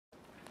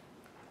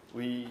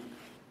we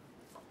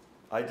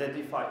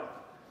identified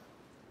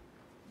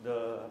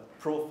the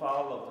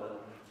profile of the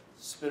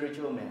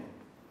spiritual man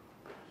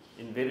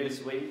in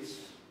various ways.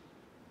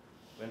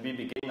 When we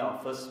began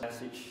our first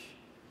message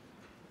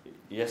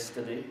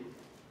yesterday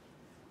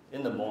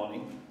in the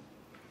morning,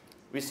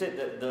 we said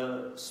that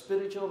the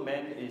spiritual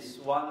man is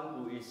one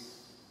who is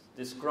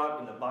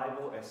described in the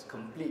Bible as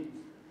complete,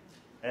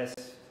 as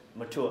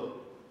mature.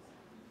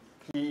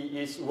 He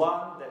is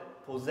one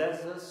that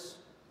possesses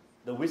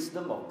the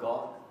wisdom of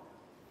God.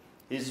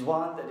 He is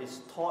one that is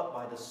taught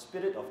by the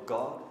Spirit of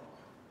God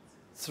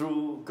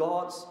through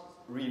God's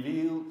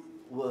revealed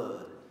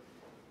word.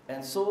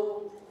 And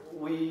so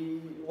we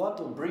want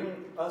to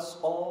bring us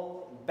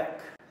all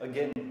back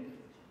again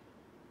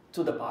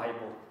to the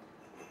Bible,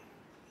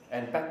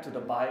 and back to the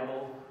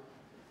Bible,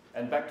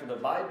 and back to the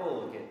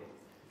Bible again,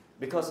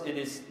 because it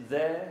is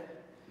there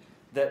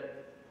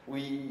that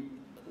we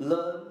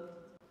learn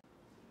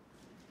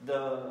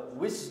the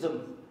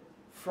wisdom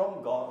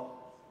from God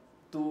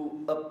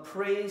to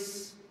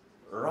appraise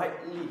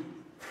rightly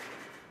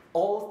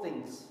all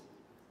things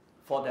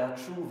for their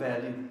true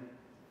value,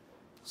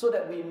 so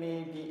that we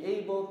may be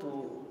able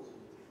to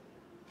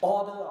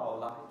order our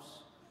lives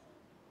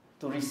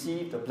to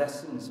receive the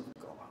blessings of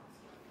God.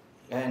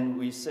 And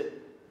we said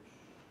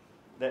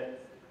that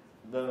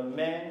the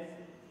man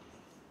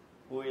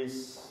who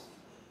is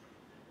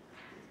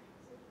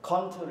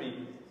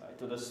contrary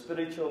to the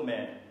spiritual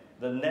man,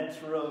 the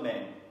natural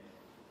man,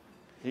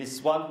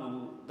 is one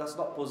who does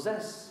not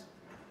possess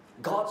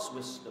God's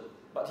wisdom,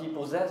 but he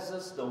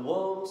possesses the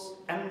world's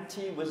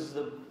empty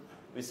wisdom.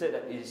 We said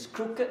that it is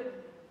crooked,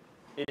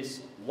 it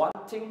is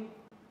wanting,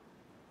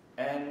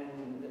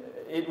 and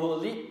it will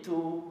lead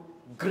to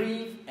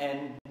grief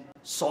and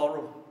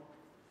sorrow.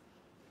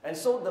 And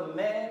so the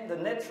man, the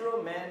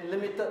natural man,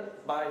 limited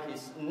by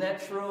his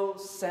natural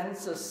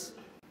senses,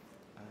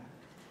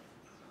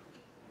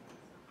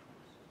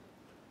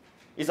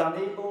 is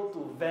unable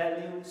to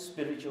value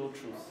spiritual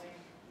truth.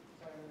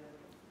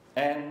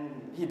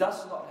 And he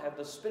does not have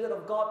the Spirit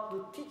of God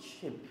to teach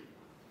him.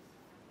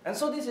 And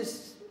so this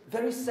is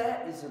very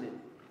sad, isn't it?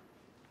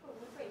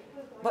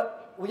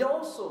 But we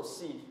also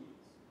see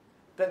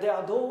that there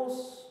are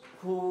those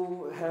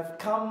who have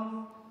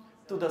come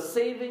to the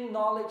saving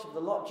knowledge of the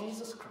Lord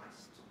Jesus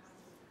Christ.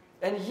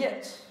 And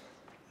yet,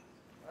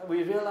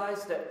 we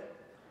realize that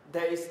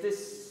there is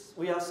this,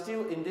 we are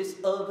still in this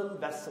earthen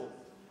vessel.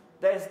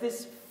 There is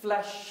this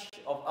flesh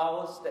of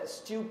ours that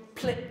still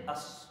plague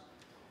us.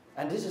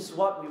 And this is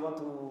what we want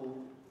to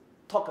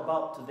talk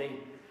about today.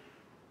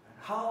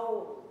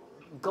 How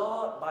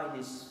God, by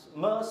His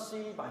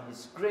mercy, by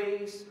His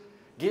grace,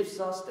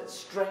 gives us that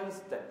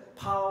strength, that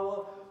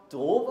power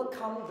to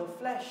overcome the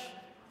flesh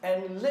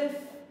and live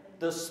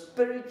the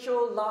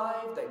spiritual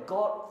life that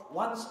God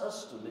wants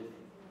us to live.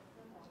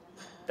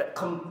 That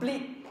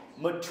complete,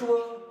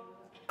 mature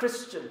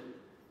Christian.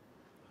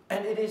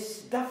 And it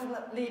is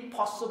definitely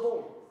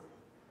possible.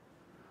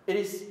 It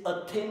is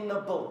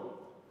attainable.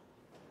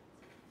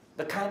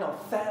 The kind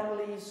of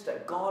families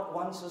that God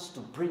wants us to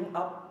bring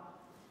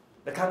up,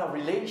 the kind of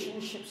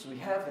relationships we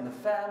have in the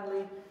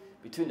family,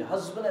 between the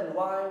husband and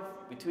wife,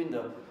 between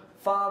the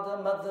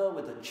father, mother,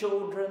 with the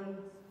children.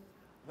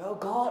 Well,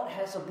 God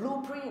has a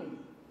blueprint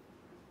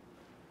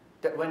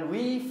that when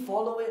we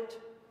follow it,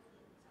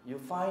 you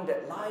find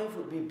that life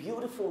would be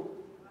beautiful.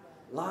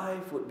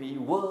 Life would be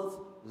worth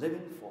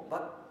living for.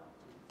 But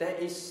there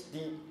is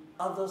the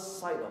other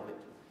side of it.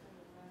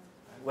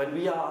 When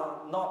we are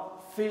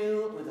not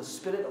filled with the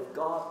Spirit of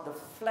God, the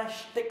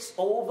flesh takes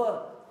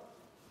over.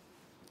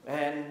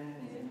 And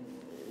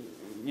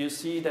you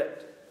see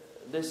that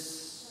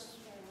this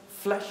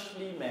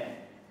fleshly man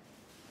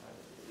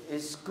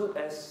is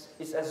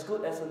as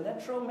good as a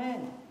natural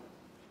man,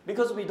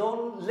 because we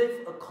don't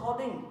live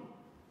according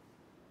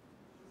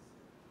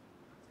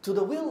to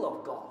the will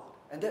of God.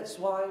 And that's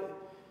why,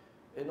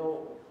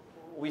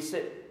 we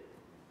said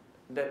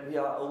that we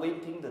are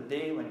awaiting the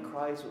day when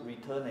Christ will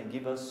return and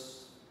give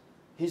us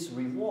His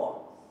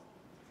reward.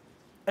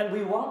 And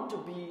we want to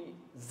be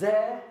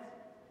there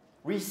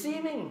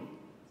receiving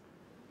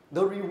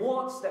the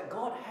rewards that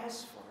God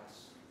has for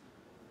us.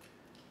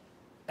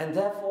 And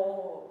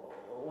therefore,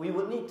 we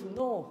would need to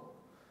know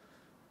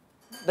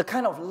the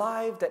kind of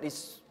life that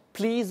is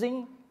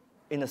pleasing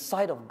in the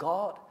sight of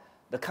God,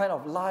 the kind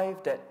of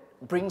life that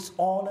brings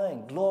honor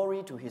and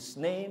glory to His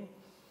name.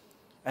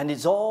 And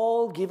it's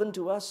all given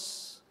to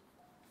us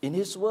in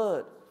His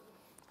Word.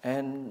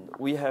 And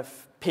we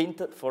have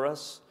painted for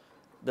us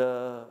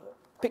the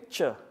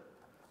picture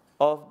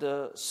of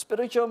the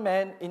spiritual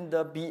man in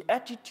the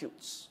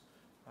Beatitudes.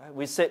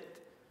 We said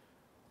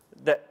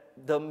that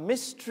the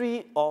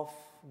mystery of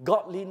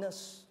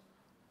godliness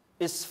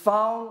is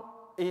found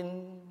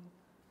in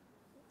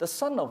the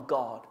Son of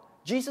God,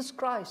 Jesus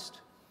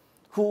Christ,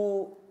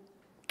 who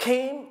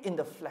came in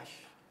the flesh,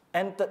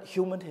 entered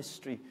human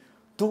history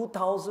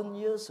 2,000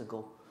 years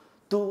ago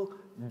to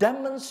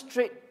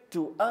demonstrate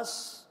to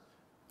us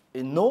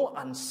in no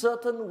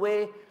uncertain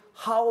way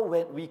how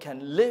we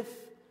can live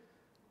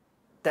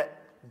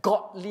that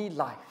godly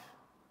life.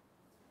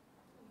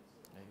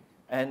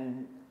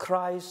 And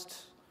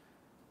Christ,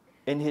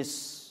 in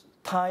his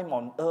time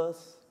on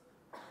earth,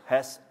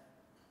 has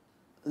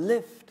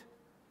lived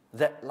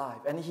that life,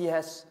 and he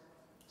has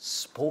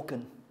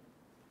spoken.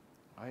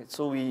 Right?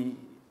 So we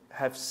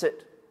have said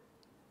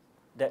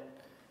that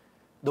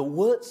the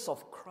words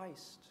of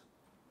Christ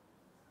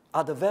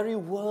are the very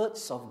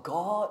words of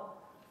God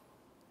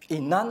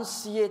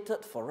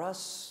enunciated for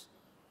us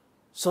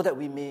so that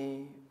we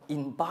may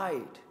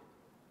imbibe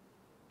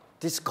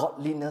this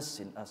godliness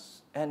in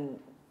us. And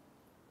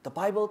the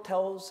Bible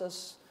tells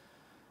us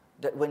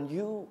that when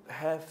you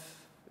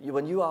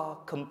are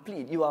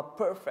complete, you are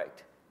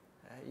perfect,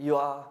 you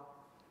are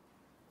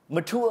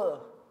mature,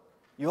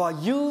 you are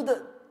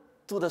yielded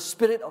to the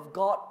Spirit of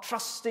God,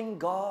 trusting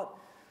God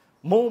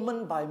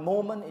moment by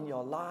moment in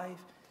your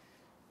life,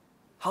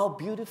 how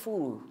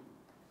beautiful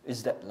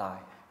is that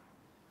life.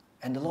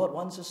 And the Lord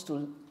wants us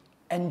to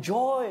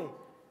enjoy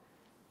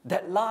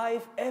that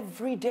life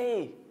every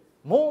day,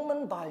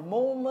 moment by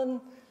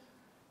moment,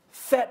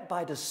 fed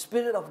by the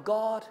Spirit of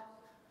God,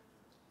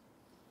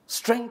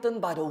 strengthened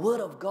by the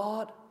Word of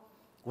God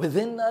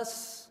within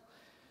us.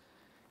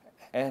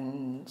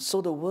 And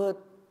so the Word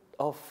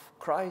of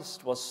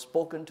Christ was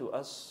spoken to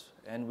us,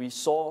 and we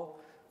saw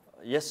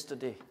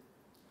yesterday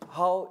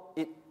how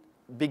it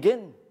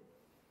began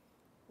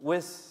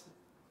with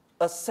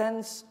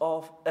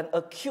an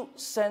acute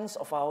sense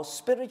of our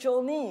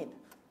spiritual need.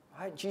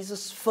 Right?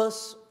 Jesus'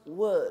 first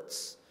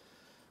words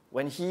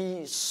when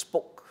he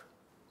spoke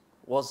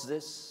was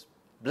this: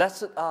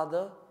 "Blessed are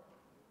the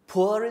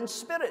poor in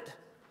spirit,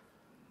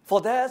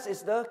 for theirs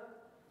is the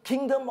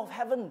kingdom of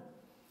heaven."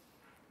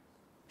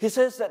 He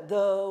says that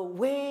the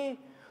way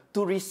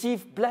to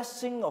receive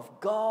blessing of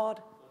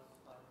God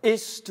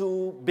is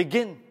to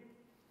begin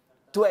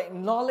to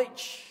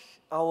acknowledge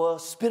our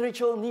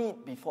spiritual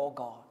need before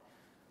God,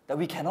 that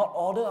we cannot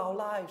order our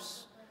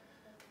lives,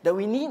 that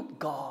we need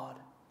God.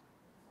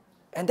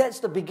 And that's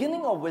the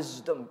beginning of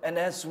wisdom. And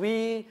as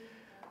we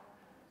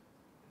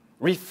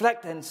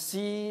reflect and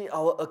see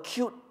our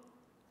acute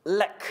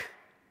lack,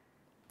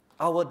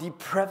 our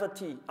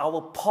depravity,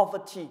 our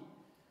poverty,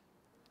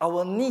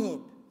 our need,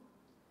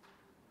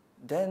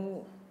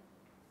 then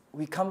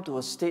we come to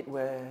a state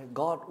where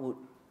God would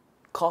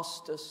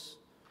cause us,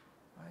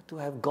 right, to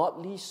have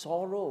godly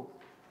sorrow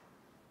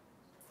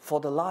for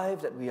the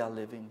life that we are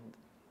living,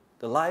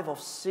 the life of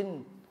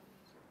sin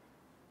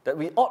that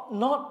we ought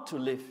not to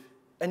live,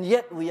 and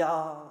yet we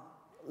are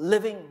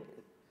living.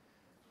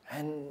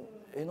 And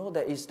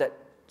there is that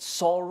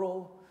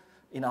sorrow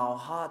in our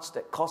hearts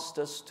that caused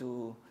us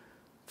to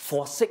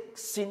forsake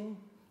sin.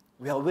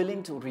 We are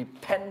willing to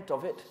repent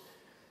of it.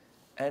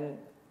 And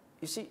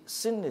you see,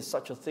 sin is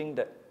such a thing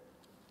that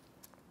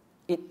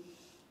it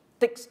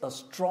takes a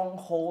strong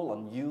hold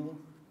on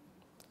you,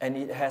 and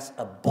it has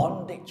a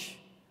bondage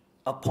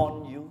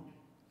upon you.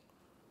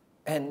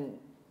 And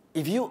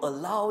if you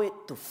allow it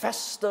to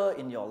fester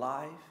in your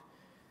life,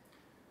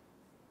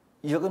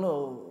 you're going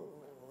to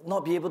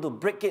not be able to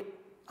break it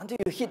until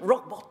you hit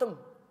rock bottom.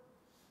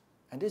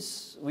 And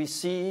this we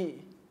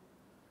see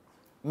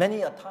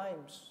many a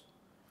times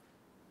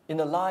in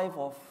the life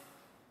of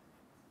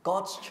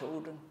God's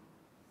children.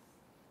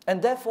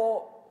 And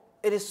therefore,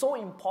 it is so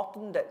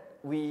important that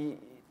we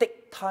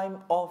take time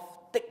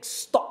off, take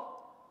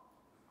stock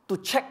to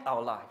check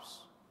our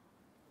lives.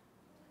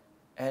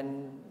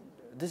 And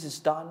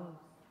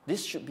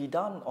this should be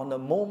done on a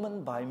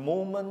moment by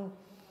moment,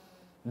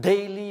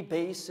 daily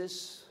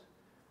basis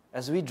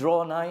as we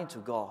draw nigh to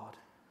God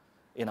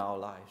in our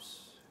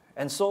lives.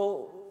 And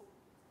so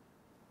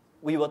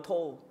we were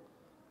told,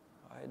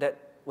 right, that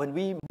when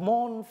we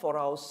mourn for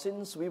our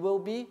sins, we will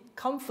be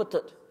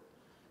comforted.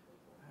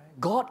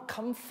 God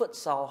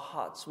comforts our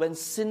hearts when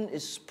sin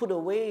is put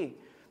away.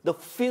 The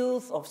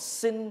filth of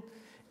sin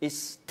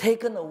is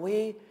taken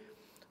away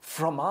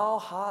from our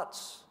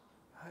hearts.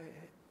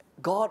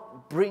 God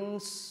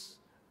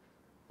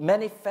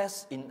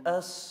manifests in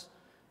us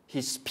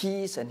His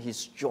peace and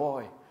His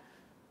joy,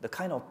 the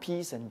kind of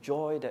peace and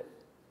joy that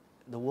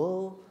the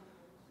world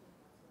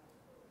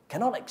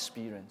cannot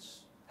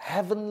experience.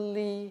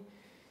 Heavenly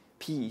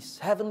peace,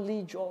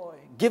 heavenly joy,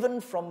 given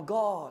from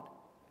God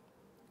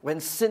when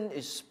sin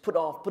is put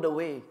off, put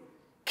away,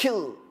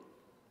 killed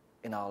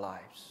in our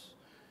lives.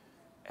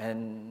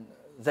 And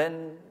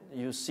then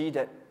you see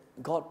that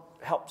God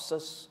helps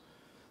us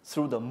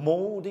through the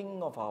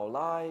molding of our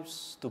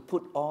lives to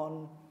put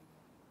on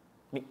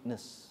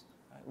meekness.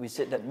 We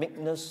said that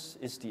meekness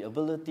is the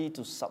ability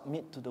to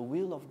submit to the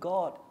will of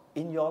God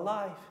in your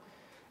life.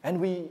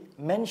 And we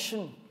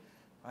mentioned,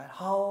 right,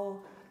 how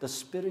the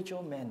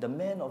spiritual man, the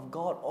men of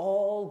God,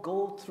 all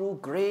go through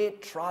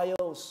great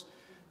trials.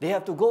 They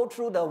have to go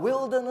through the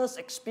wilderness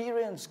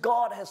experience.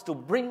 God has to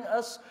bring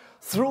us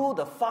through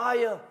the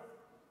fire,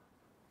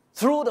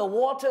 through the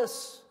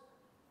waters.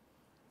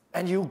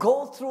 And you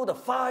go through the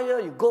fire,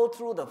 you go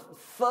through the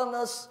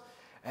furnace,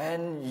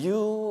 and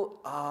you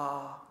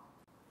are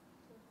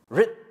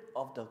rid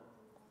of the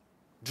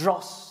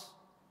dross.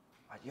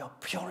 You're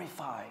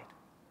purified.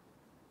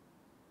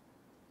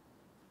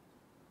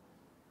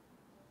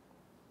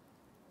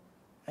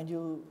 and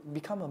you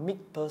become a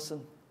meek person,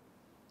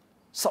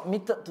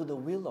 submitted to the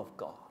will of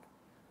God.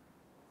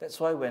 That's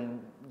why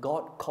when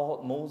God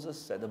called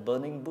Moses at the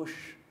burning bush,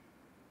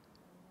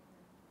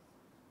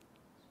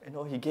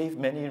 he gave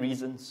many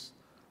reasons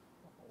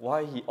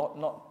why he ought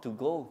not to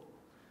go.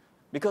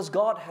 Because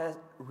God had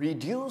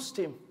reduced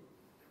him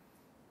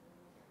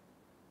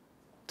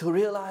to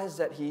realize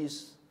that he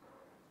is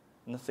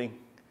nothing.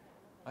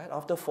 Right?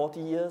 After 40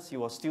 years, he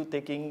was still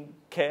taking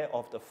care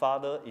of the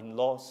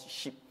father-in-law's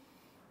sheep.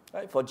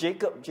 Right? For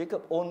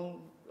Jacob owned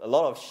a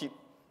lot of sheep.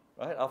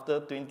 Right? After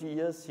 20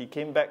 years, he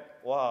came back,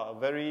 a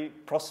very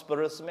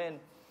prosperous man.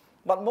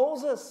 But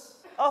Moses,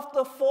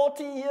 after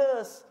 40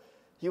 years,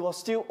 he was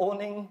still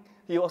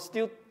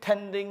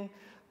tending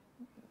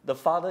the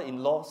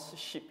father-in-law's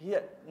sheep. He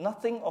had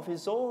nothing of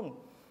his own,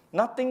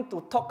 nothing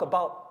to talk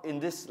about in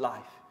this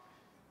life.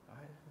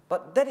 Right?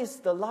 But that is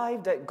the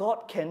life that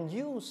God can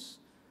use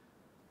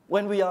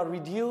when we are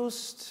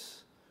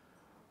reduced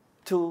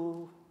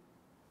to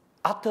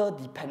utter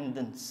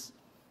dependence.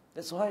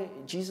 That's why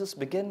Jesus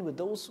began with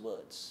those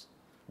words.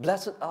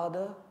 Blessed are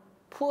the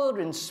poor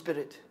in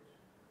spirit,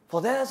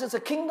 for theirs is the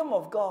kingdom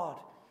of God.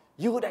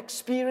 You would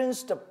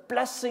experience the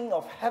blessing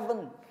of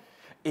heaven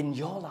in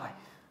your life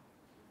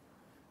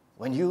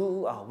when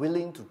you are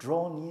willing to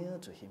draw near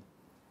to Him,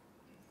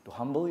 to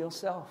humble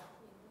yourself,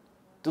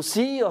 to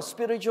see your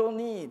spiritual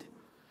need.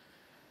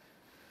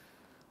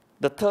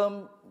 The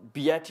term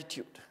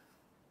beatitude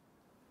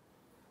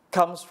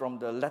comes from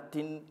the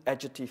Latin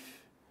adjective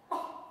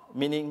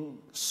meaning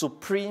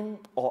supreme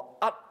or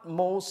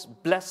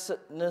utmost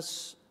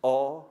blessedness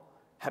or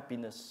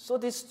happiness. So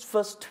these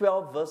first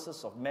 12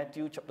 verses of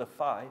Matthew chapter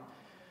 5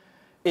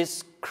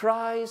 is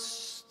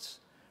Christ's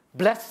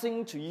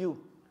blessing to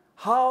you,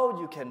 how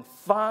you can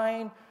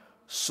find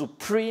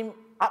supreme,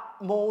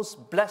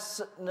 utmost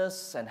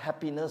blessedness and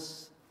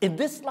happiness in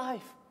this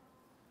life.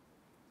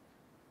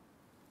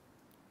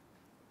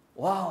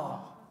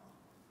 Wow.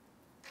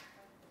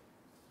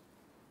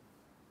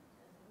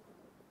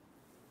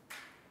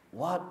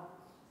 What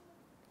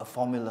a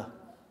formula.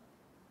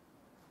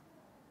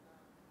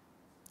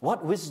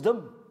 What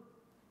wisdom.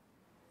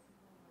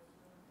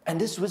 And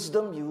this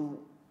wisdom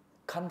you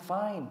can't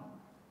find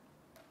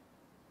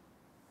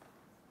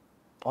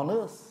on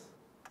earth.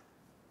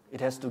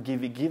 It has to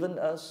be given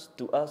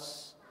to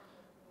us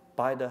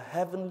by the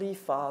Heavenly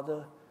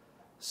Father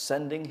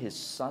sending His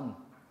Son,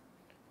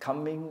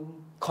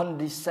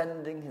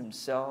 condescending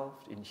Himself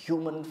in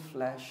human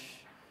flesh.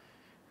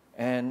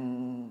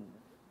 And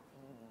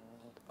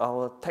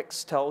our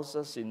text tells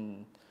us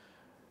in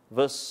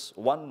verse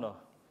 1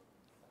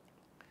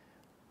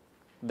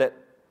 that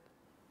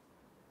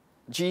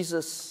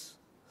Jesus,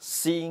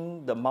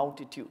 seeing the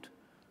multitude,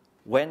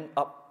 went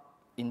up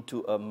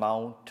into a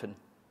mountain.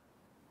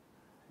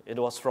 It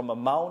was from a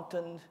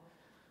mountain,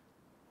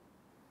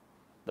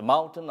 the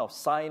mountain of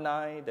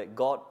Sinai, that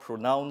God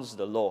pronounced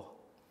the law.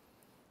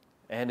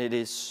 And it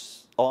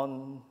is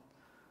on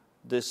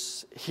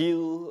this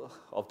hill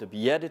of the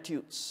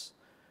Beatitudes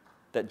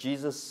that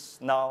Jesus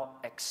now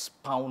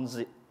expounds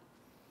it.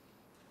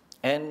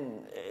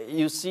 And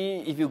you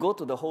see, if you go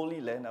to the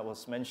Holy Land, I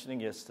was mentioning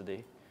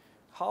yesterday,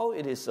 how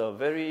it is a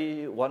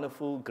very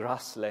wonderful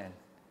grassland.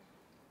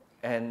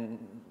 And,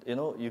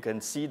 you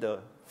can see the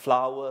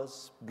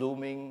flowers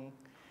blooming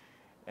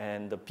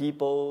and the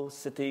people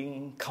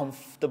sitting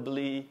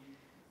comfortably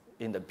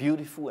in the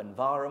beautiful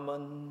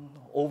environment,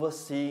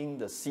 overseeing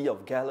the Sea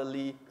of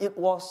Galilee. It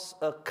was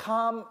a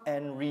calm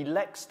and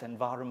relaxed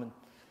environment.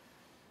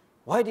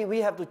 Why did we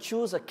have to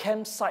choose a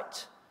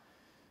campsite?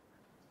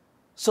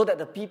 So that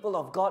the people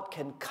of God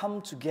can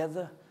come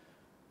together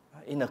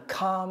in a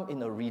calm,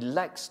 in a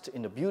relaxed,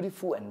 in a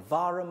beautiful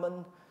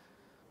environment,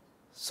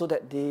 so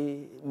that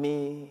they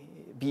may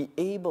be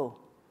able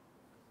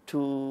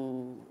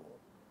to,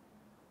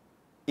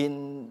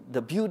 in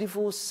the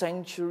beautiful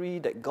sanctuary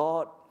that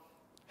God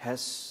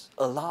has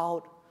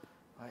allowed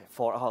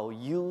for our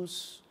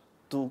use,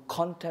 to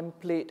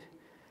contemplate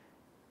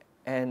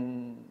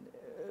and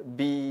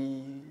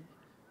be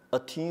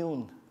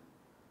attuned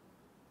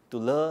to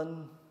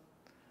learn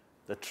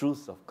the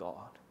truth of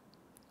God,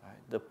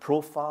 the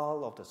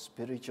profile of the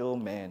spiritual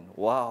man.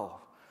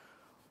 Wow,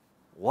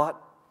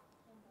 what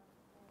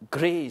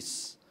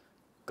grace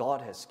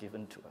God has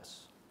given to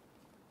us.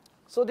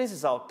 So this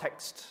is our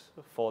text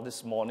for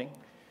this morning,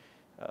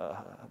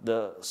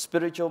 the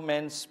spiritual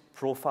man's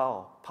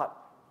profile, part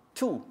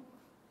 2.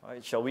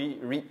 Shall we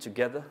read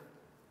together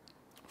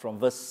from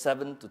verse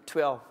 7 to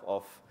 12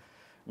 of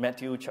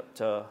Matthew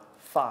chapter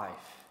 5.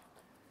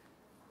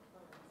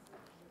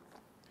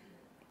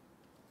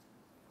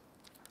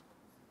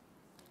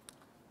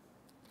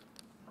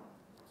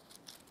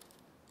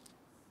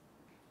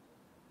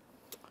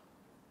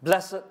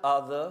 Blessed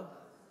are the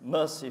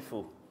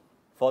merciful,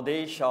 for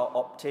they shall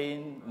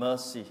obtain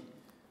mercy.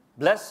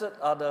 Blessed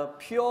are the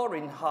pure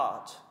in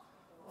heart,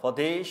 for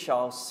they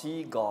shall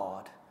see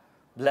God.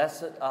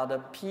 Blessed are the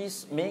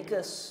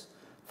peacemakers,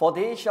 for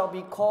they shall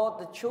be called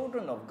the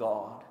children of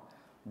God.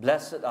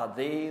 Blessed are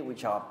they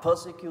which are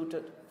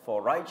persecuted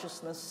for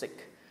righteousness'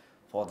 sake,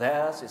 for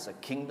theirs is the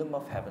kingdom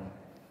of heaven.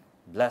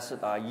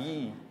 Blessed are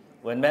ye,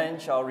 when men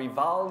shall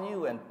revile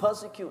you and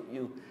persecute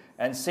you,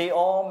 and say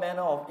all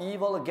manner of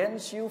evil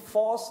against you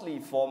falsely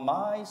for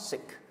my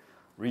sake.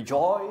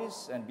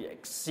 Rejoice and be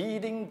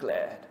exceeding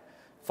glad,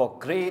 for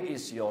great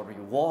is your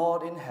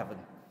reward in heaven.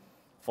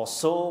 For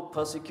so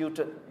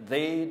persecuted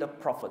they the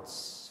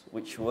prophets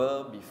which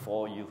were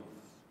before you.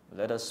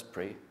 Let us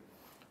pray.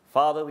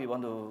 Father, we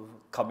want to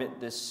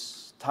commit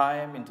this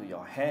time into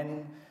your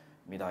hand.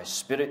 May thy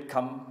Spirit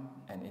come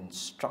and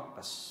instruct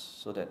us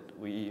so that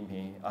we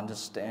may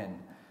understand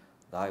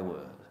thy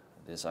word.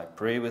 This I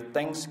pray with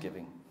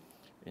thanksgiving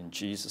in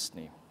Jesus'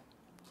 name.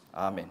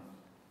 Amen.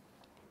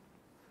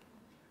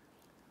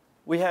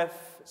 We have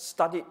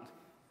studied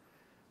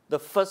the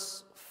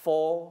first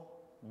 4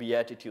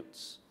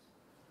 Beatitudes.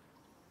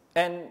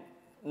 And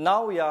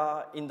now we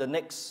are in the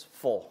next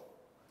 4.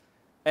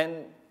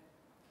 And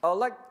I would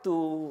like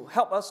to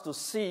help us to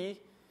see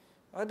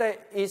there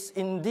is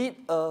indeed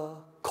a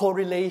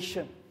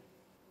correlation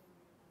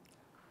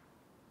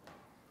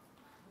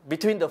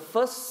between the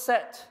first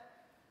set,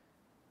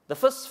 the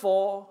first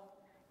 4,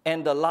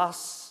 and the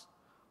last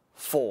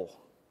 4.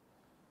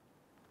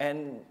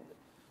 And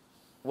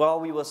while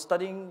we were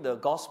studying the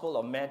Gospel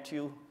of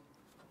Matthew,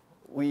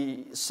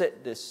 we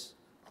said this,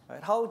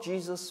 right? How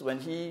Jesus, when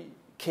he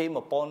came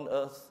upon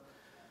earth,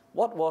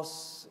 what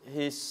was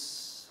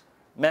his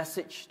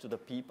message to the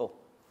people?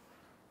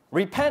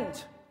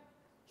 Repent,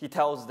 he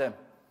tells them,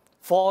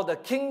 for the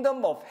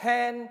kingdom of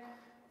heaven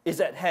is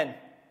at hand.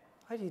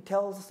 Right? He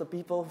tells the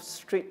people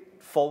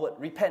straightforward,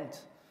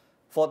 repent,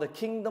 for the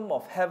kingdom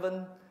of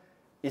heaven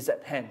is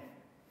at hand.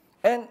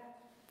 And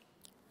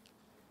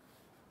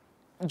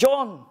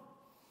John,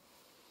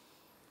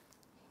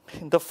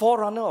 the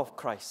forerunner of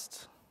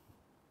Christ,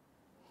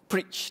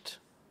 preached.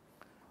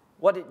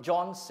 What did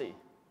John say?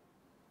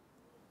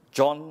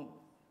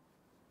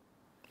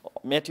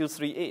 Matthew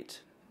 3:8.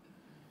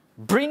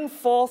 Bring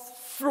forth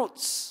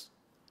fruits,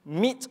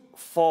 meet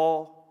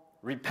for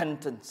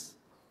repentance.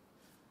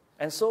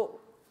 And so,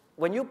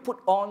 when you put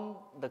on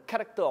the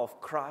character of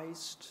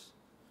Christ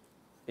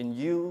in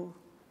you,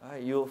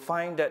 you'll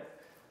find that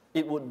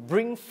it would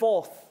bring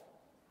forth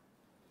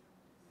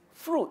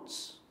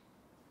fruits,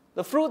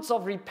 the fruits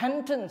of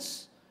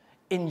repentance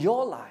in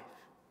your life.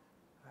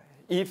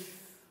 If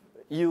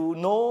you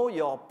know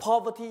your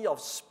poverty of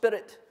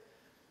spirit,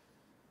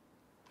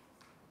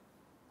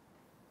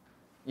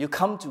 you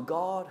come to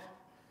God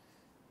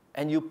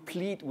and you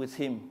plead with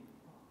Him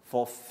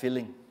for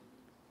filling.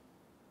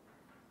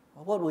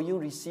 What will you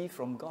receive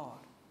from God?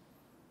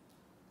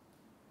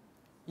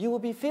 You will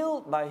be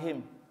filled by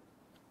Him.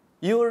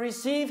 You will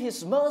receive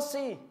His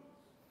mercy.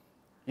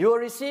 You will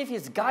receive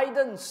His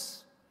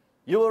guidance.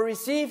 You will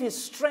receive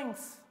His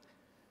strength.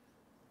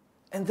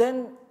 And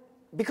then,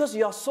 because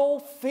you are so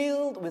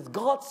filled with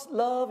God's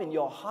love in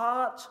your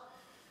heart,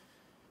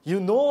 you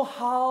know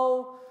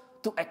how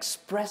to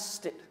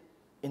express it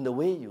in the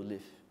way you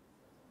live.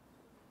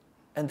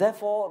 And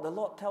therefore, the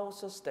Lord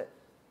tells us that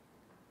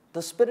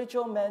the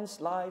spiritual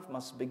man's life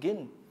must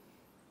begin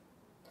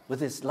with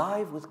his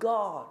life with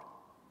God.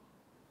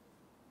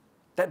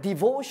 That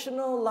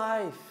devotional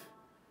life,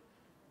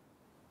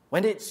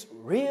 when it's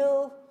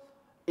real,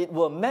 it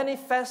will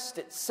manifest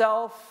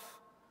itself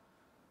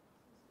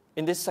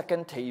in this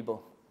second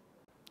table.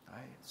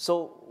 Right?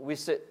 So we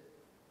said,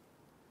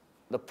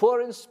 the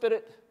poor in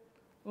spirit,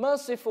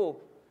 merciful,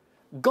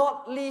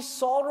 godly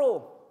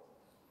sorrow,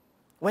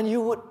 when you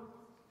would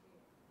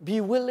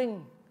be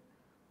willing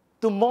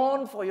to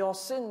mourn for your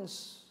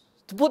sins,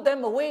 to put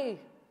them away.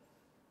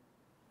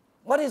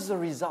 What is the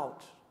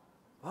result?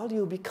 Well,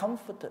 you'll be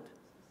comforted.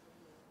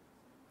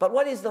 But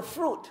what is the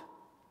fruit?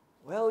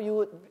 Well, you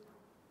would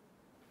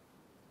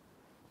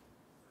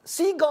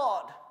see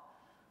God.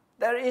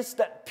 There is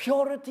that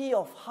purity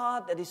of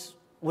heart that is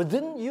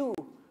within you.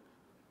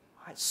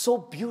 It's so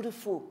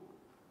beautiful.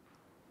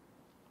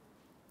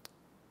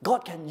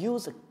 God can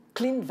use a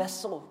clean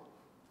vessel,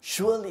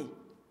 surely.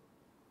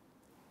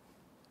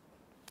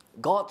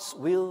 God's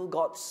will,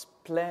 God's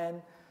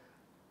plan,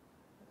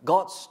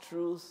 God's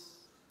truth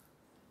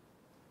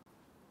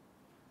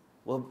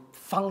will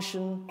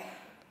function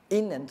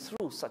in and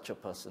through such a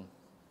person.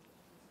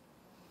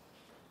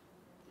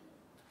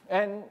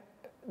 And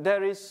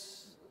there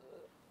is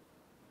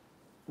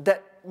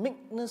that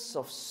meekness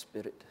of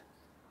spirit.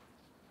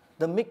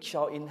 The meek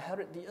shall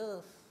inherit the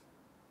earth.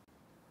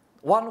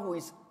 One who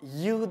is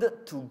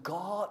yielded to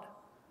God.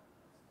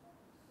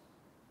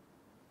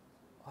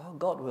 Well,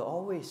 God will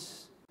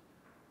always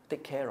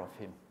take care of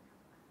him.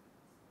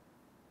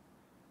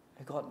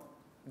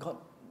 God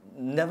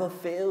never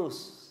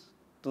fails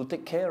to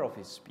take care of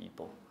his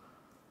people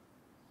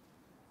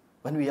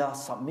when we are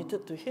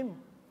submitted to him.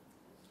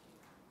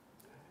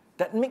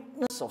 That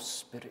meekness of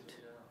spirit.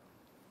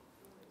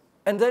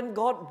 And then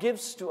God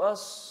gives to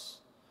us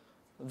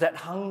that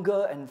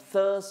hunger and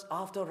thirst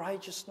after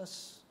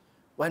righteousness.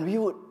 When we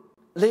would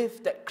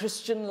live that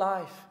Christian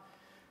life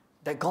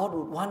that God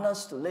would want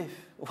us to live,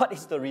 what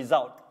is the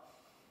result?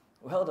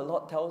 Well, the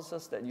Lord tells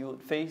us that you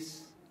would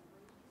face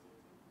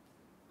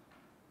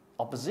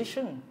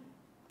opposition,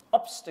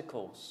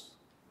 obstacles,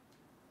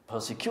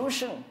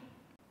 persecution.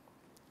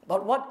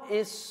 But what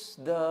is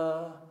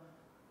the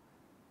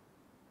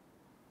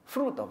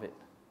fruit of it?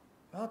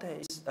 Well, there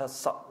is a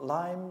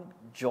sublime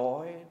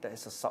joy, there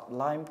is a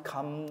sublime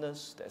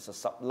calmness, there is a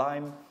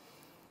sublime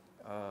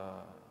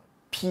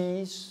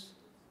peace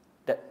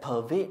that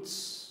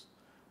pervades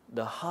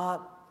the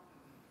heart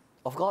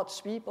of God's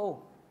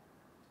people.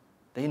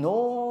 They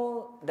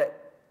know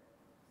that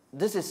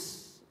this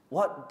is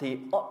what they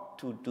ought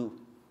to do,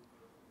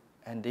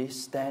 and they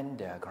stand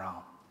their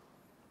ground.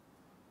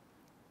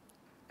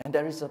 And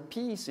there is a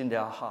peace in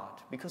their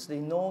heart because they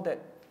know that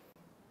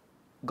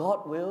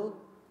God will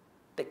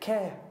take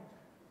care.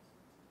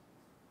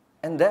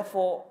 And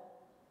therefore,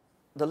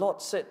 the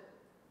Lord said,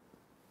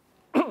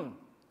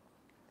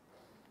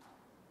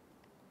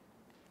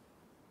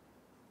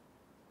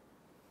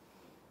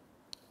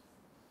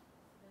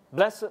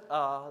 blessed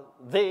are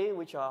they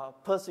which are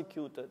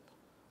persecuted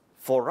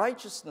for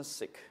righteousness'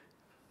 sake,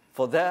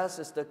 for theirs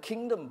is the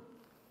kingdom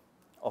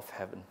of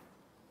heaven.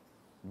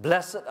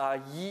 Blessed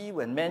are ye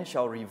when men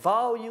shall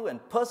revile you and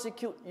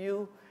persecute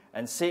you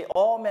and say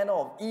all manner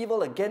of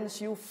evil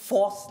against you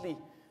falsely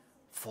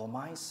for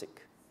my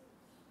sake.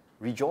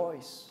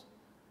 Rejoice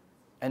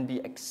and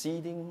be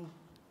exceeding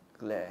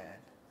glad.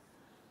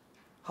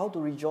 How to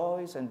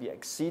rejoice and be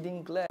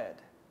exceeding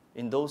glad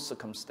in those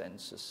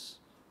circumstances?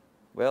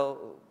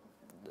 Well,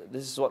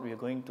 this is what we are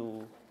going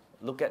to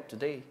look at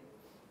today.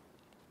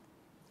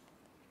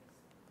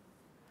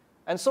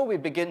 And so we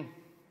begin,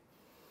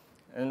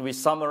 and we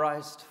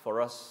summarized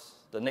for us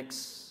the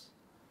next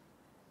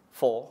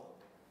 4.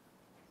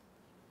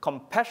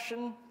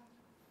 Compassion,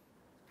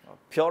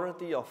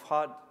 purity of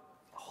heart,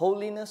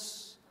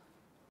 holiness.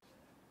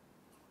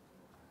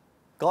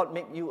 God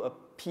make you a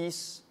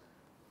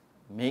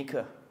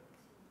peacemaker.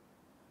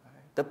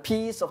 The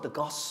peace of the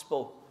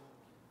gospel,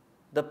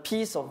 the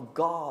peace of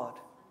God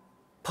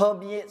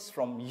permeates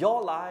from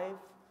your life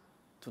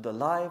to the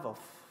life of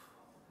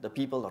the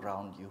people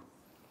around you.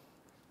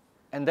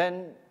 And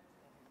then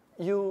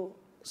you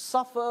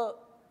suffer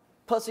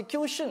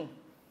persecution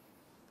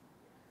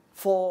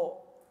for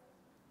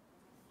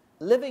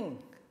living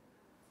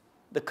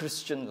the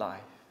Christian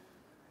life.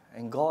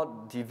 And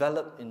God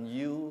developed in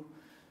you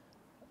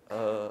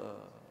a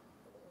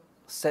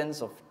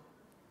sense of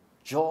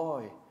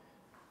joy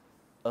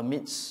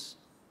amidst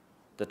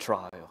the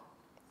trial.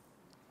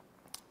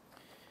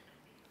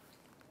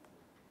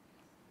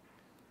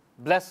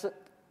 Blessed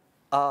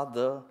are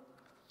the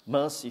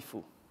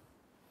merciful,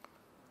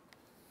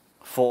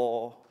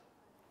 for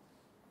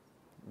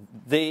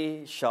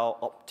they shall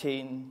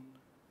obtain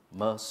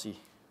mercy.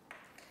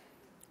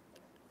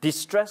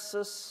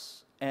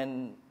 Distresses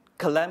and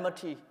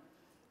calamity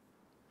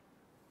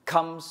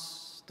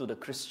comes to the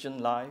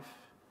Christian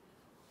life,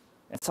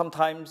 and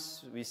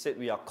sometimes we said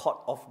we are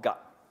caught off guard.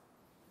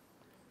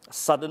 A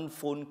sudden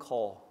phone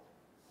call,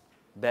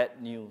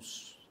 bad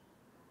news,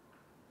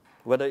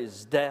 whether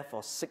it's death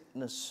or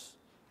sickness,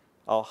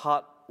 our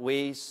heart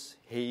weighs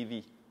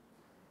heavy.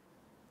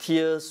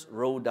 Tears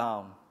roll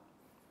down.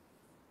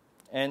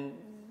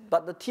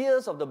 But the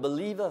tears of the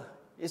believer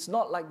is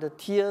not like the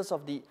tears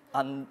of the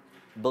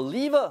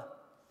unbeliever.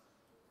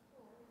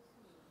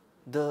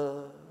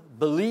 The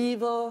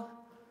believer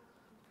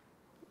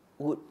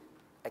would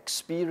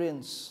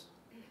experience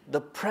the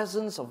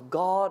presence of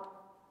God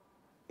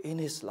in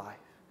his life.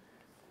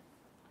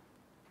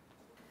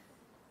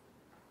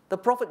 The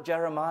prophet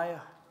Jeremiah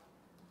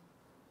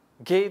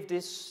gave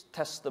this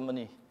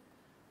testimony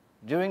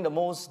during the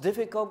most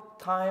difficult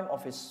time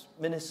of his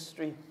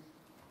ministry,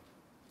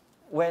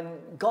 when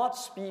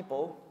God's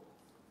people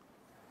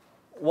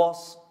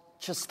was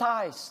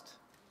chastised.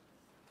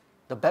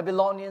 The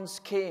Babylonians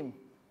came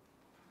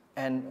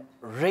and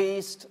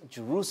razed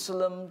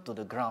Jerusalem to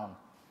the ground,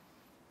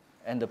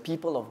 and the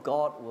people of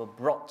God were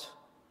brought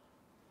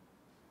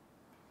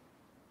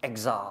to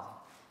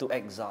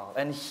exile.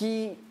 And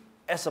he,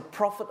 as a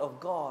prophet of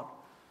God,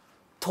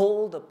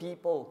 told the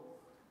people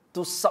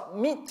to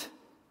submit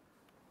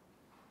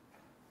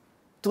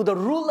to the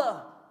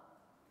ruler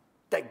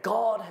that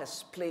God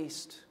has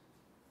placed.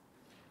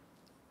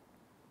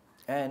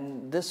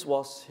 And this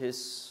was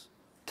his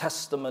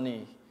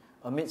testimony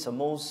amidst a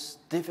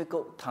most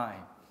difficult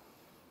time.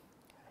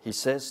 He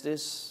says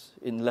this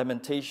in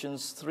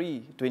Lamentations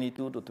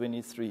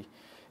 3:22-23.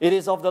 It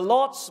is of the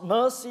Lord's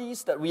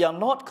mercies that we are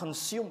not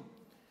consumed,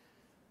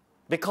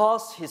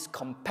 because his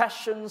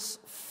compassions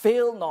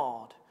fail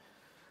not.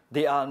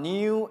 They are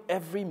new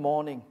every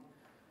morning.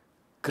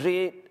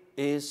 Great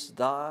is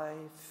thy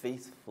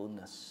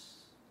faithfulness.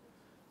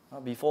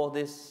 Before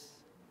this,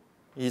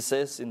 he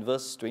says in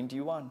verse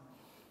 21,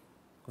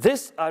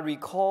 this I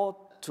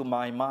recall to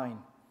my mind,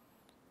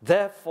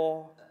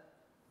 therefore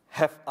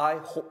have I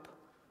hope.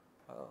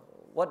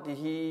 What did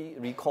he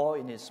recall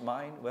in his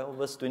mind? Well,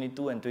 verse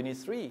 22 and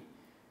 23,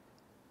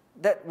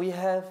 that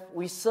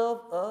we serve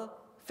a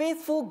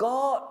faithful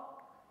God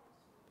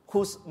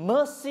whose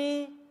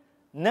mercy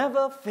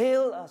never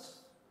fails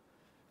us.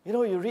 You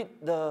know, you read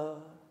the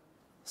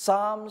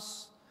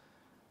Psalms,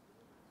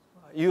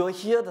 you will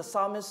hear the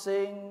psalmist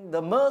saying,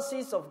 the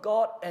mercies of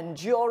God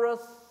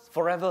endureth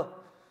forever.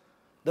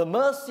 The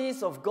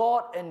mercies of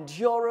God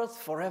endureth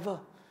forever.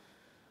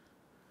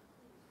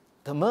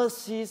 The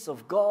mercies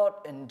of God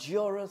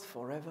endureth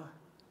forever.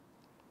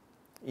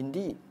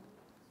 Indeed,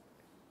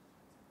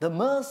 the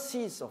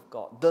mercies of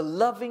God, the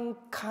loving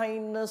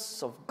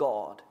kindness of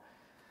God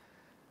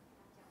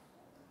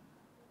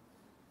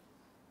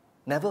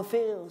never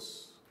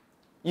fails.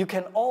 You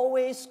can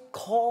always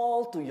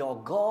call to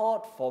your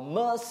God for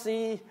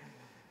mercy,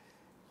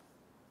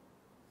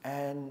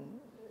 and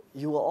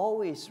you will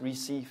always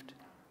receive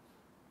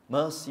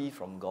mercy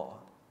from God.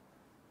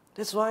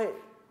 That's why,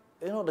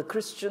 the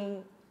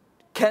Christian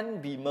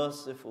can be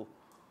merciful.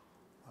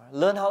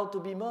 Learn how to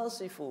be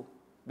merciful,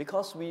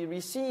 because we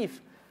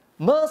receive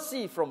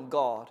mercy from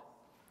God.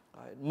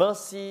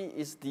 Mercy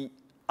is the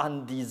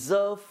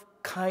undeserved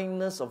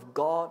kindness of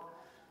God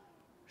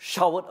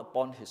showered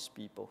upon His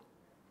people.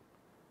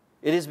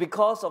 It is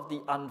because of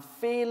the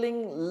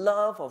unfailing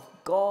love of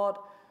God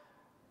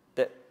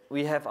that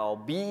we have our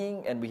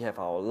being and we have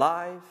our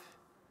life.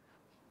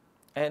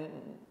 And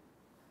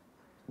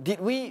did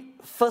we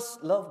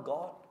first love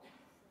God?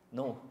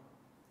 No.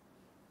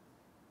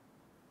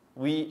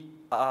 We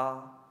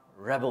are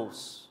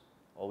rebels,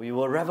 or we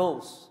were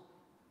rebels.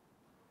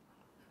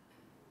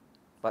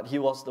 But He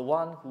was the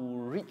one who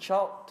reached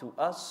out to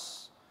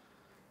us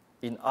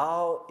in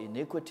our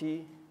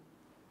iniquity,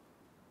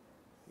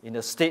 in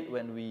a state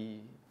when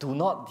we do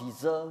not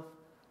deserve,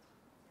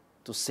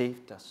 to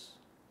save us.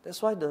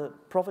 That's why the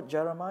prophet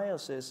Jeremiah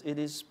says, it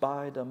is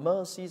by the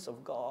mercies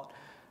of God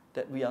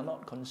that we are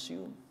not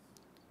consumed.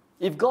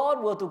 If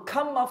God were to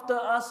come after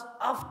us,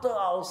 after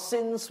our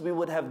sins, we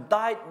would have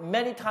died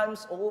many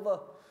times over.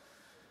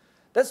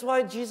 That's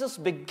why Jesus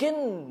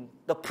began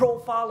the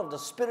profile of the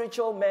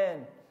spiritual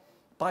man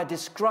by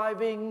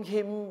describing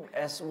him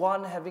as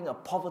one having a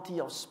poverty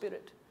of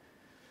spirit.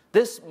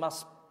 This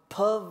must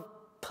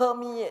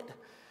permeate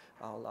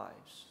our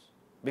lives,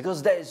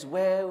 because that is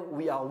where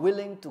we are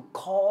willing to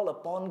call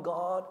upon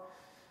God,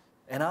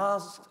 and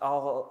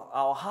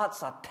our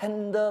hearts are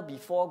tender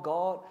before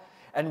God,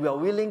 and we are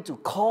willing to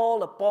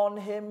call upon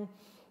Him,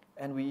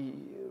 and we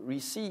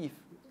receive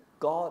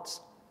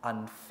God's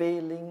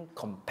unfailing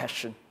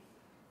compassion,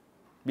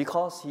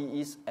 because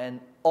He is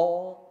an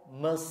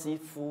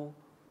all-merciful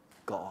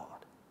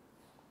God.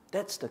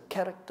 That's the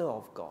character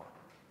of God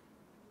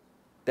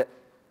that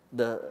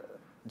the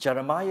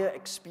Jeremiah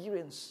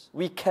experienced.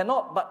 We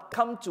cannot but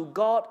come to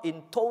God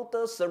in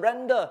total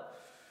surrender.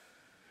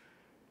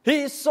 He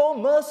is so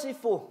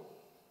merciful.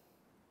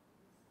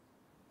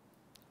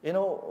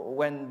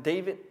 When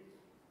David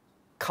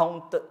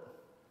counted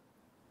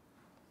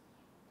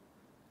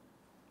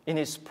in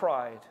his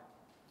pride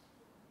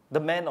the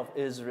men of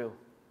Israel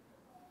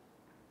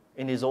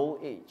in his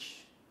old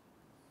age,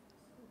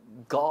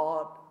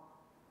 God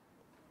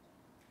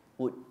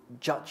would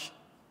judge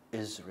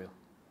Israel.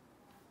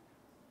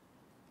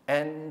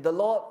 And the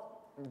Lord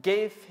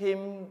gave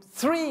him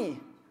 3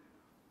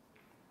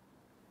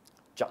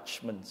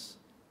 judgments.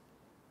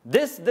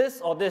 This,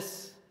 or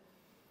this.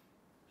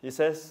 He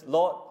says,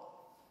 Lord,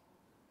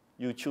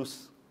 you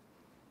choose.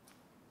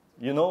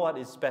 You know what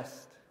is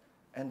best.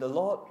 And the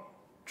Lord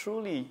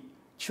truly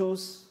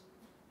chose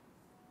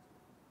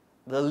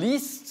the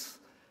least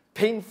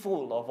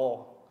painful of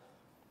all.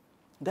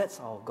 That's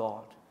our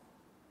God.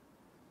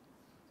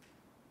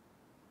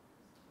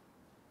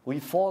 We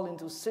fall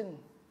into sin.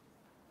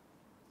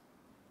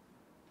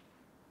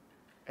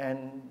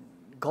 And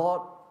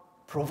God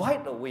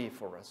provides a way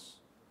for us.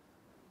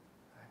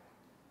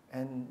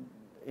 And,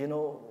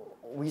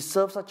 we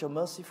serve such a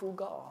merciful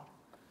God.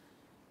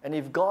 And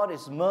if God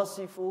is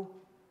merciful,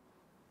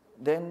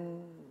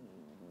 then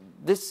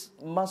this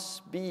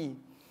must be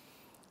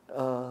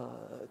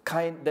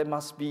there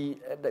must be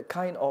the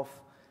kind of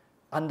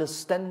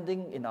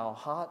understanding in our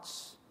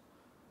hearts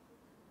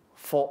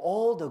for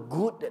all the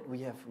good that we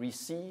have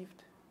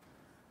received,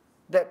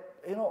 that,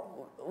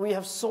 we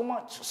have so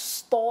much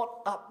stored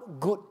up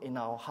good in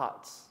our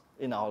hearts,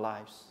 in our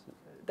lives.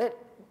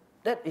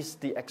 That is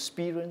the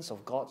experience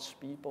of God's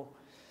people,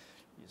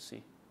 you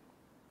see.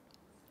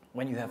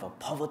 When you have a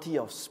poverty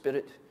of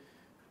spirit,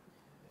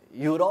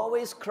 you would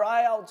always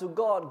cry out to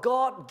God,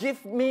 God,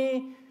 give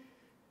me,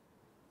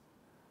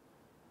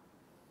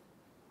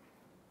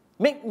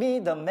 make me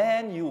the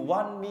man you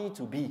want me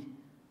to be.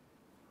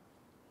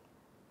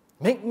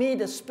 Make me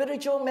the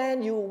spiritual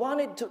man you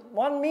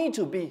want me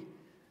to be.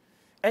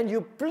 And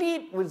you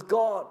plead with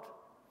God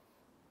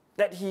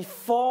that He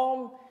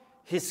form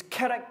His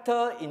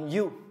character in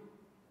you.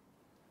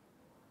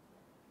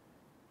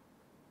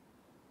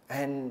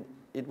 And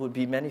it would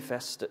be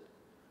manifested,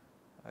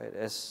 right,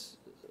 as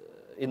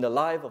in the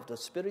life of the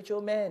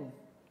spiritual man.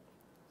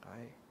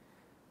 Right?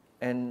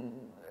 And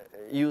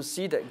you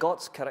see that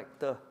God's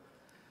character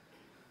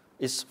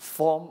is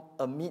formed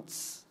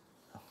amidst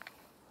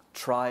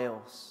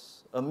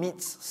trials,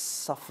 amidst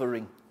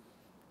suffering.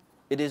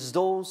 It is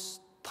those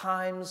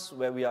times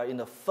where we are in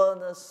a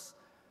furnace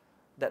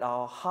that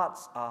our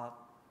hearts are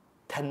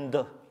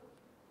tender.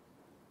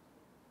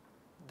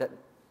 that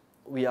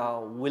we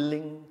are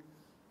willing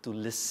to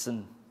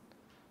listen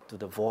to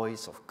the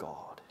voice of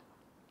God.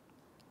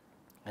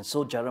 And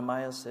so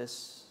Jeremiah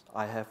says,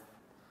 I have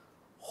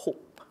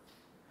hope.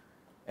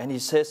 And he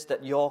says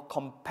that your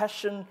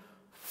compassion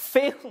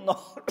fail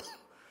not.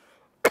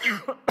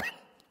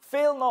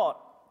 Fail not.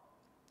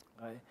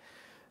 Right?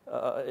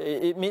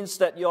 It means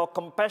that your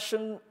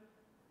compassion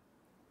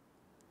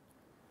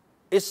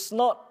is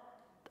not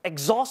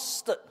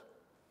exhausted.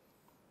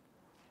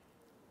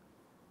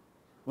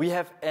 We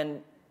have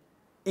an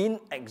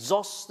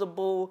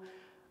inexhaustible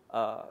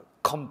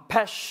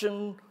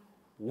compassion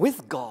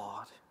with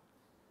God.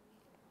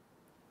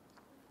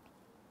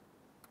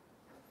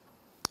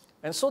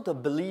 And so the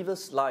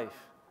believer's life,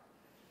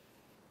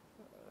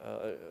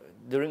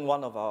 during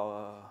one of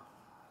our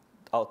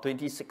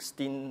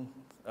 2016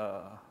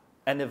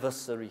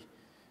 anniversary,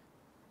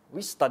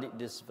 we studied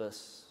this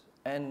verse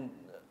and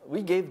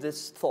we gave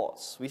these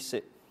thoughts. We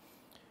said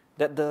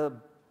that the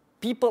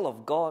people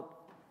of God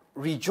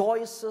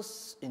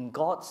rejoices in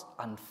God's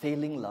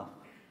unfailing love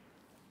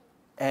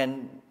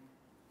and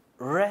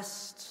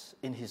rests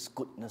in His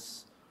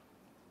goodness.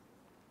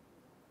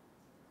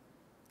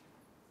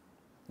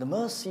 The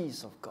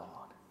mercies of God.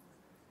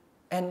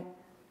 And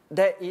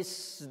there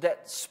is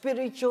that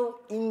spiritual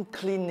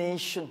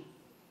inclination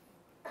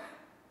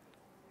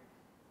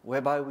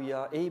whereby we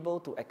are able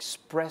to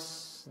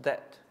express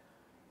that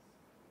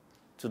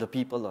to the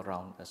people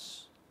around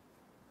us.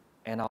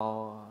 And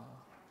our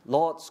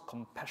Lord's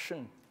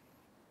compassion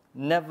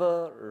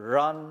never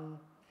run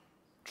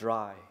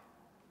dry.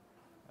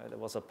 There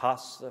was a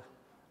pastor,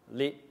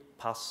 late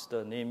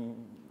pastor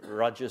named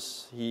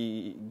Rogers.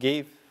 He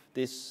gave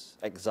this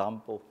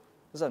example.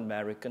 He's an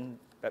American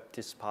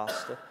Baptist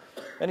pastor.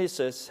 And he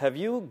says, have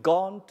you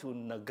gone to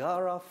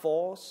Niagara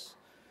Falls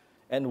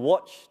and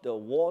watched the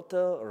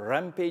water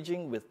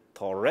rampaging with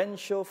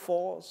torrential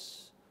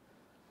force?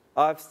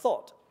 I've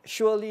thought,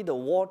 surely the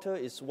water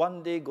is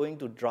one day going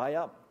to dry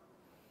up.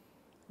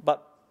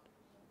 But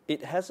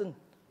it hasn't.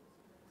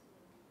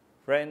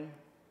 Friend,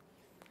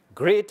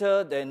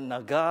 greater than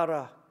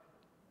Niagara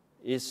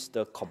is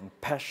the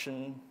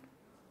compassion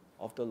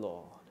of the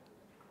Lord.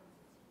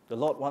 The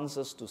Lord wants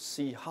us to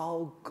see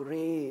how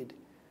great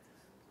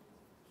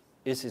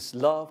is His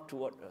love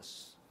toward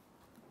us.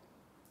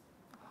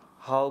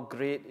 How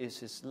great is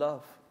His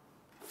love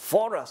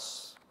for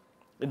us.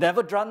 It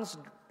never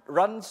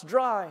runs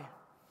dry.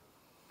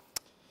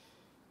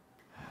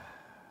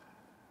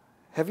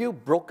 Have you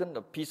broken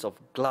a piece of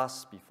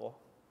glass before?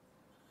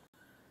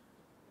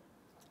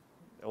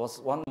 There was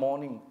one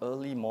morning,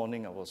 early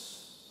morning, I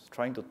was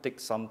trying to take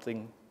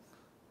something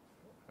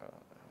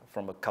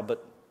from a cupboard.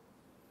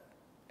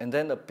 And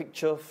then a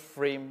picture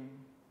frame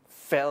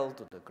fell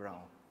to the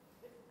ground.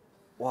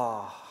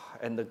 Wow,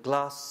 and the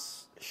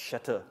glass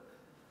shattered.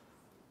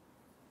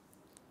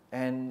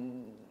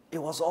 And it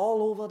was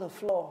all over the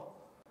floor.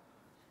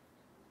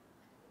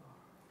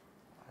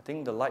 I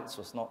think the lights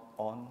was not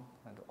on.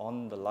 I had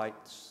on the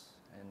lights,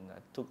 and I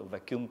took a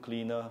vacuum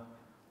cleaner,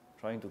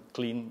 trying to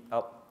clean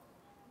up,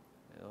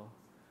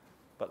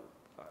 But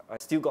I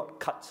still got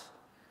cut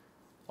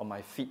on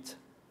my feet.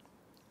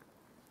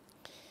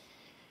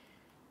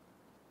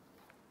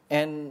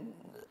 And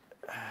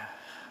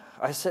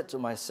I said to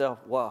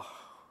myself, wow,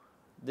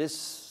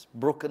 this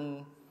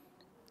broken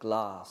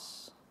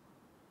glass,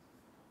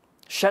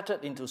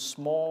 shattered into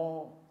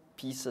small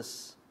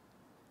pieces,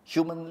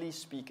 humanly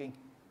speaking,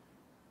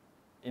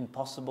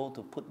 impossible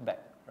to put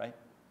back, right?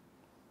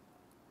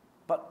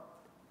 But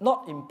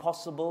not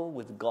impossible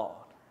with God.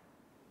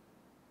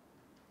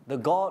 The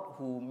God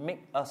who made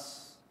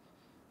us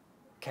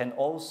can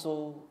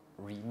also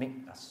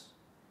remake us.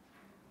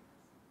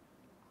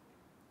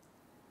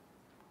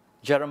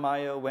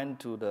 Jeremiah went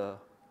to the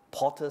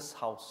potter's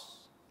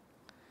house,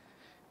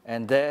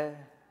 and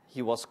there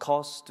he was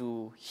caused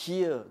to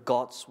hear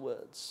God's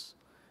words.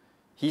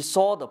 He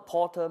saw the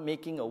potter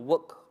making a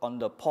work on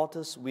the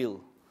potter's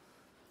wheel.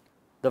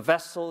 The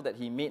vessel that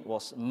he made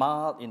was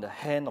marred in the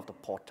hand of the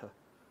potter.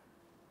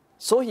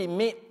 So he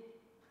made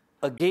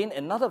again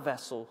another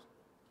vessel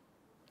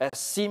as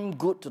seemed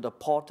good to the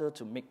potter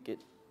to make it.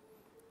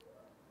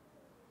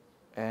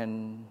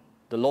 And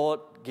the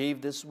Lord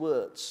gave these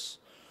words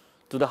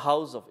to the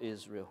house of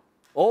Israel.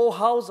 O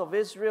house of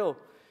Israel,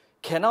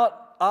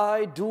 cannot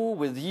I do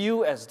with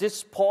you as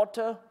this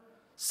potter,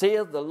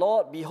 saith the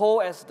Lord?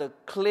 Behold, as the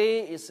clay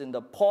is in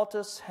the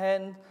potter's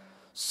hand,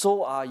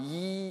 so are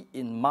ye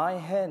in my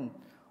hand,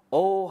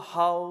 O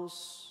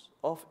house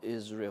of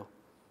Israel.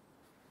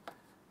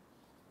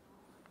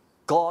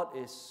 God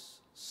is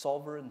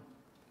sovereign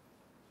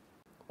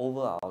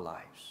over our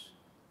lives.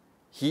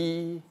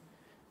 He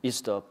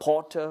is the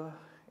potter,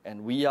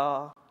 and we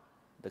are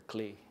the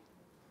clay.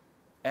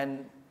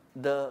 And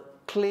the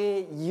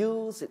clay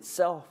yields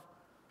itself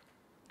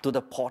to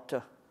the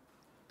potter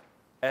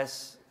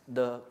as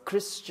the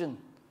Christian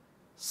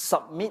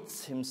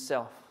submits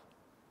himself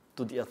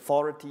to the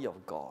authority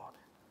of God.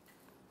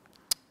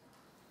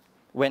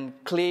 When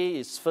clay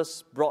is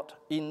first brought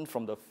in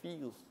from the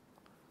field,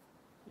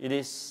 it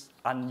is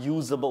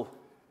unusable.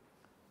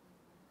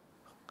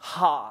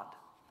 hard,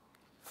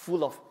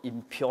 full of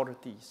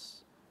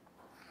impurities.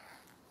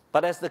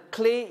 But as the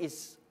clay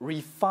is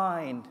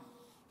refined,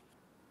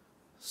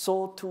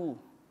 so too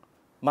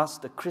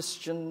must the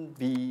Christian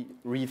be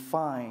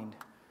refined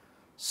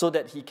so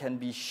that he can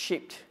be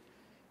shaped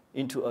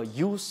into a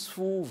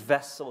useful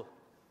vessel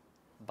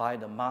by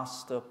the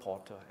master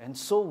potter. And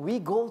so we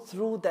go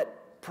through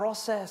that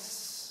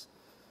process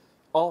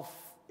of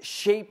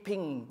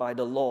shaping by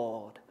the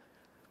Lord.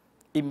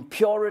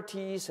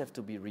 Impurities have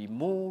to be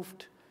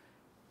removed,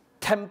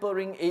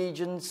 tempering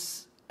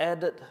agents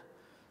added.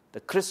 The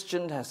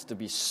Christian has to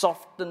be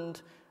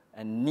softened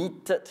and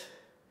kneaded.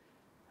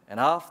 And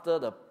after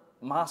the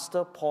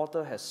master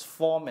potter has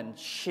formed and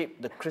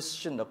shaped the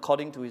Christian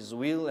according to his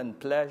will and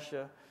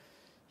pleasure,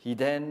 he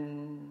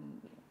then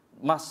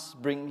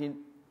must bring him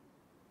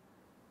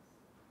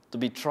to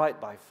be tried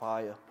by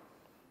fire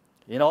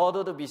in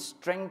order to be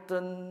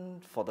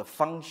strengthened for the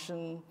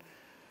function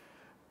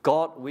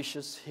God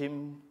wishes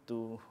him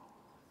to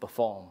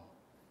perform.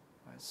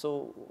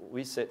 So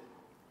we said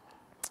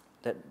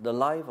that the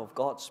life of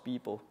God's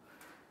people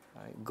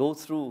go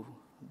through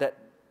that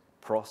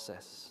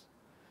process.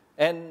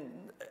 And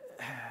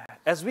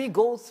as we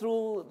go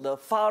through the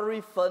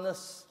fiery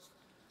furnace,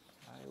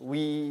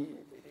 we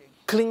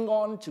cling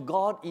on to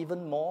God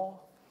even more,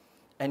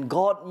 and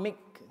God make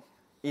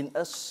in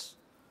us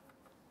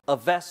a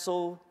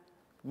vessel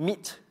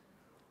meet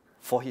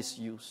for his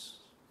use.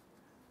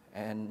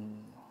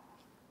 And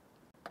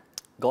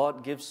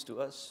God gives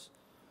to us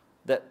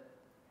that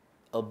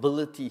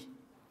ability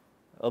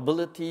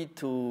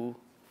to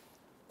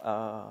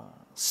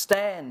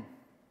stand,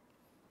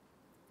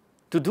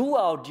 to do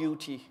our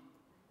duty,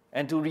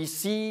 and to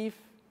receive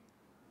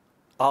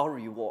our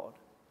reward.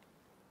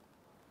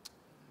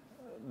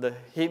 The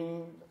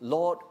hymn,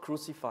 Lord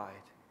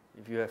Crucified,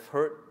 if you have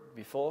heard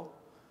before,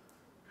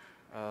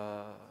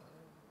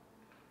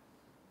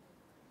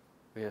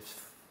 we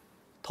have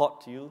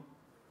taught you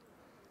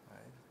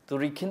to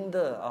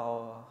rekindle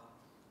our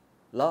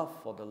love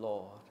for the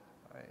Lord.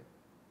 Right?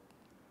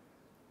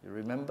 You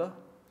remember?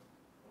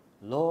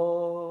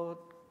 Lord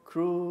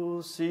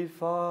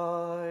crucified,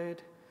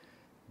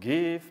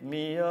 give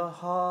me a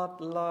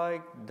heart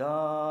like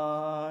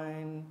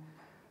thine.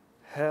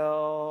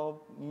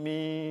 Help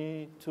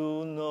me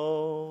to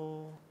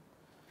know.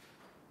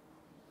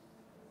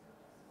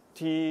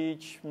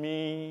 Teach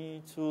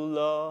me to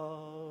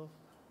love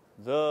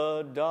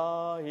the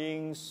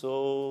dying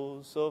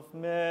souls of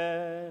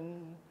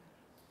men,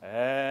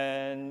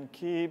 and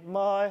keep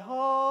my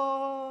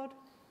heart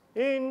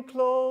in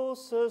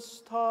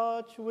closest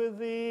touch with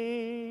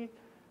thee,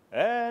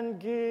 and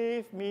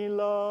give me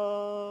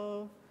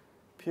love,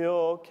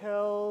 pure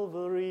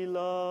Calvary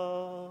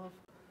love,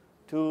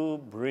 to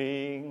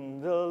bring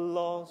the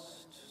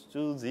lost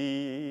to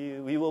thee.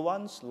 We were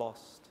once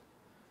lost,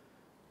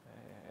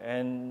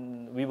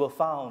 and we were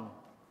found.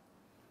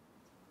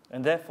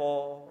 And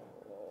therefore,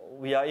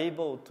 we are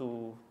able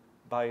to,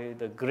 by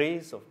the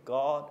grace of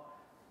God,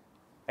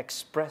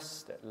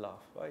 express that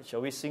love. Right?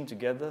 Shall we sing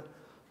together?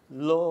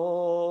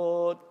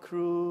 Lord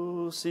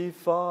crucified,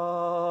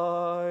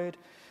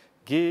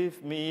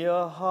 give me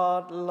a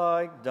heart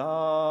like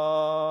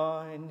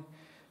thine.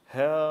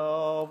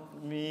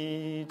 Help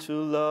me to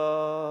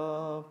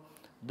love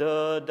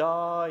the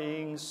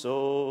dying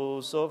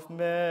souls of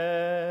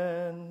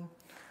men,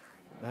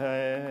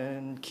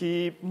 and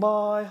keep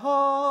my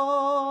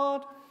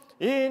heart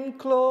in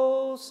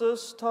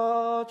closest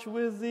touch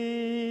with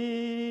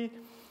thee,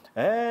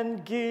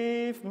 and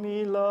give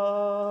me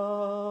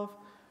love,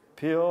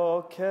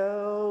 pure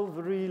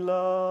Calvary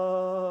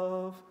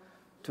love,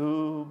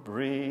 to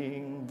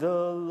bring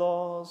the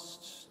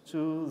lost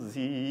to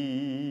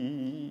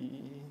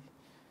thee.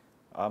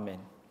 Amen.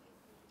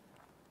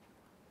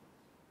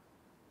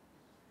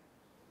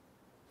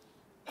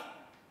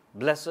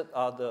 Blessed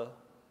are the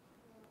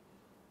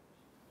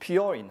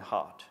pure in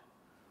heart,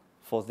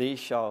 for they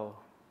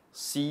shall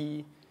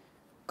see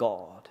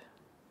God.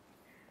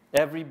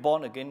 Every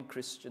born-again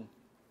Christian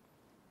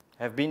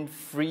have been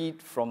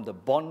freed from the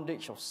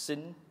bondage of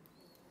sin,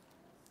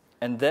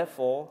 and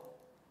therefore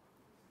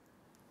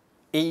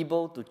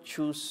able to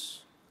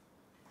choose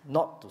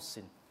not to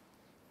sin.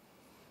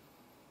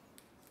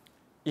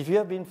 If you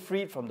have been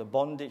freed from the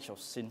bondage of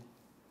sin,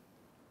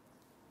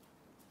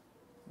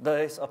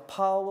 there is a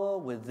power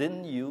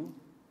within you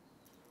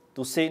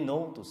to say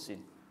no to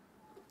sin.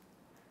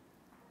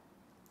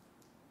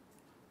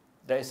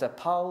 There is a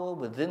power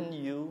within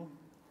you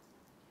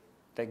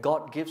that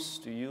God gives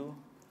to you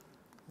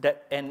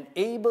that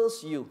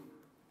enables you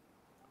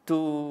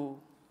to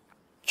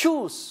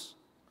choose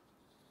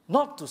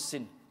not to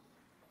sin.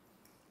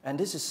 And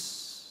this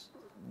is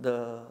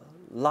the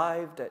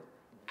life that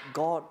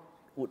God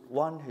would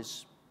want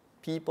his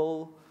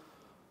people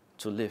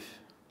to live.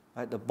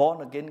 Right? The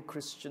born-again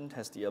Christian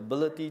has the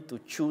ability to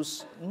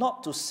choose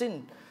not to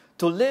sin,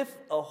 to live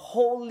a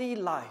holy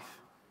life.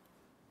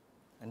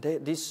 And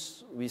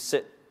this, we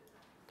said,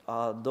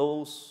 are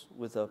those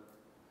with a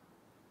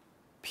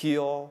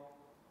pure,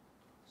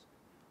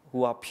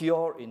 who are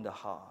pure in the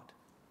heart.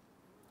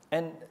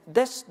 And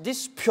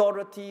this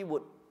purity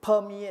would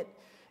permeate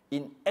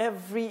in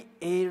every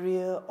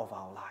area of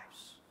our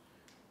lives.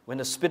 When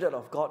the Spirit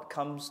of God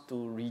comes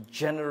to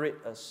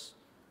regenerate us,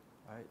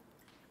 right,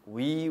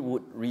 we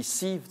would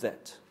receive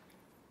that.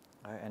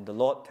 Right? And the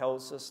Lord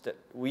tells us that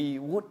we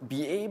would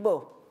be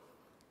able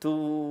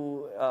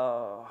to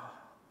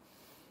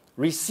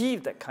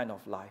receive that kind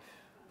of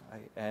life.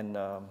 Right?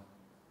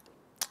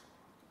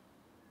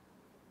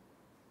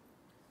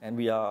 And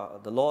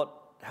the Lord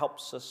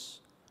helps us,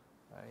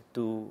 right,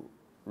 to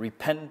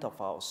repent of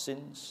our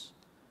sins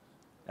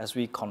as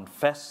we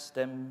confess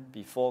them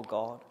before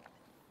God,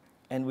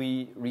 and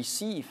we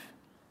receive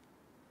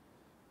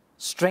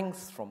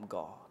strength from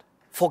God,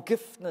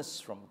 forgiveness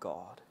from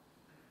God.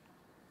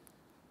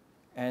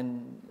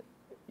 And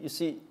you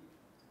see,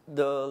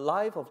 the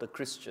life of the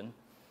Christian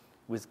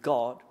with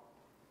God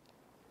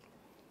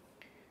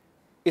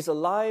is a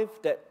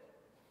life that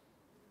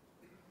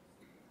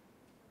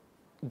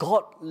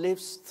God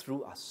lives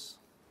through us.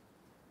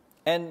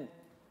 And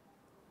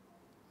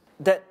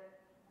that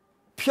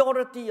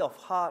purity of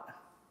heart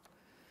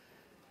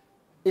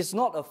is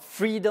not a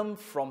freedom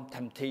from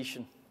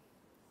temptation.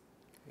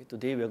 Okay,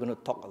 today we are going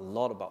to talk a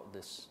lot about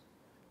this.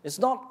 It's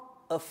not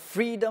a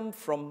freedom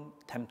from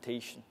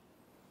temptation,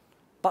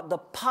 but the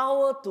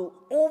power to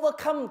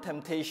overcome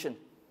temptation.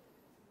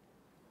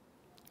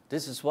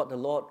 This is what the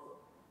Lord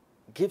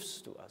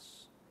gives to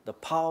us, the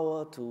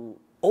power to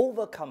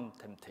overcome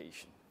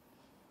temptation.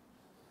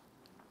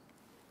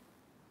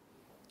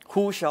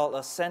 Who shall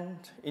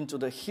ascend into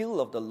the hill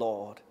of the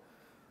Lord,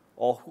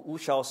 or who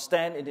shall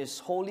stand in his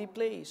holy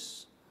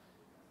place?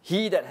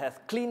 He that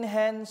hath clean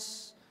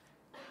hands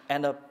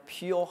and a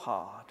pure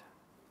heart,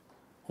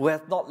 who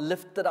hath not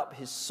lifted up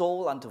his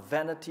soul unto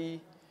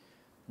vanity,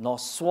 nor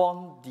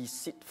sworn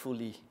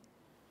deceitfully,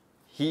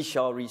 he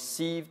shall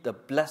receive the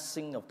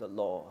blessing of the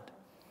Lord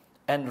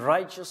and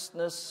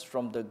righteousness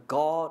from the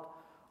God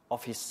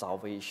of his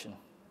salvation.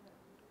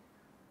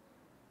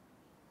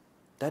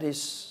 That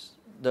is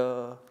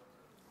the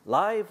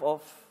life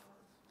of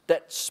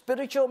that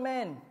spiritual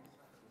man.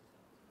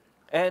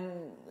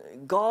 And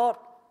God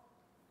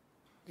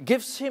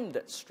gives him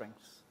that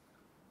strength.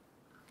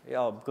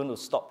 Yeah, I'm going to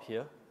stop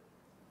here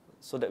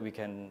so that we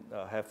can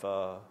have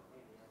a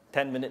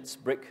 10 minutes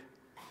break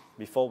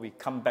before we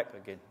come back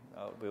again.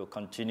 We'll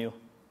continue.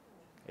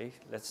 Okay,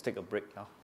 let's take a break now.